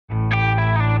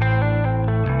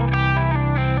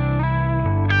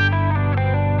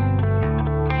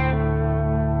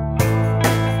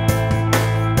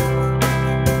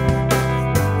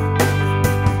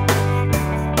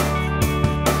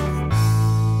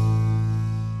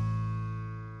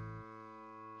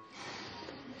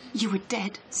You were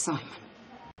dead, Simon.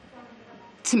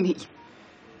 To me.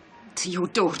 To your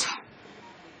daughter.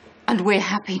 And we're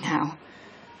happy now.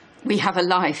 We have a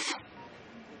life.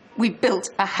 We built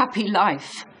a happy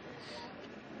life.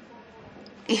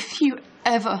 If you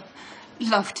ever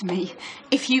loved me,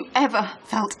 if you ever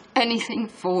felt anything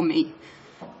for me,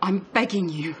 I'm begging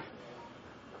you,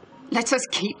 let us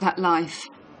keep that life.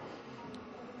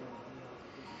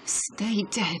 Stay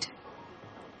dead.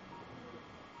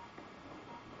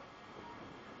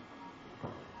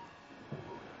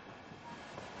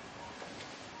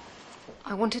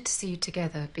 I wanted to see you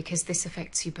together because this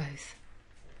affects you both.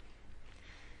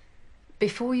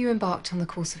 Before you embarked on the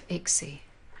course of ICSI,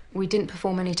 we didn't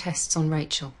perform any tests on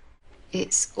Rachel.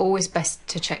 It's always best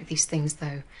to check these things,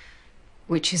 though,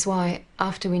 which is why,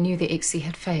 after we knew the ICSI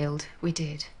had failed, we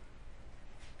did.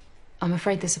 I'm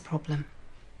afraid there's a problem.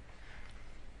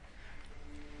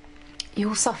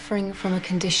 You're suffering from a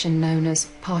condition known as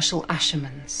partial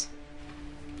Asherman's.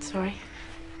 Sorry?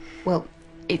 Well,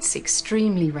 it's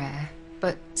extremely rare,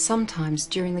 but sometimes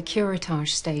during the curettage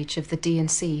stage of the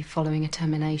D&C following a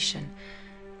termination,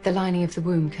 the lining of the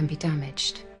womb can be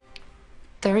damaged.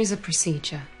 There is a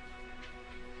procedure,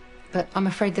 but I'm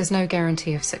afraid there's no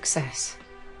guarantee of success.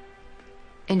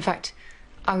 In fact,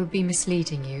 I would be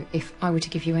misleading you if I were to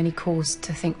give you any cause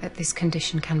to think that this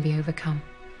condition can be overcome.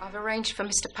 I've arranged for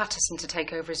Mr. Patterson to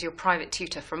take over as your private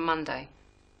tutor from Monday.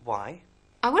 Why?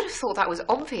 I would have thought that was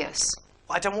obvious.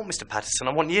 I don't want Mr. Patterson,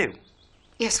 I want you.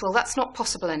 Yes, well, that's not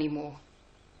possible anymore.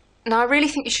 Now, I really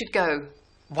think you should go.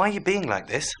 Why are you being like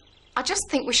this? I just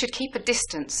think we should keep a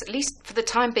distance, at least for the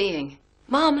time being.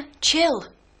 Mum, chill.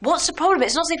 What's the problem?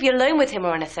 It's not as if you're alone with him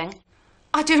or anything.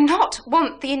 I do not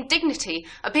want the indignity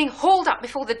of being hauled up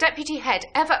before the deputy head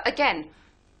ever again.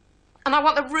 And I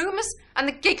want the rumours and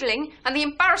the giggling and the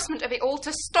embarrassment of it all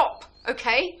to stop,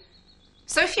 OK?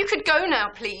 So if you could go now,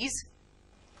 please.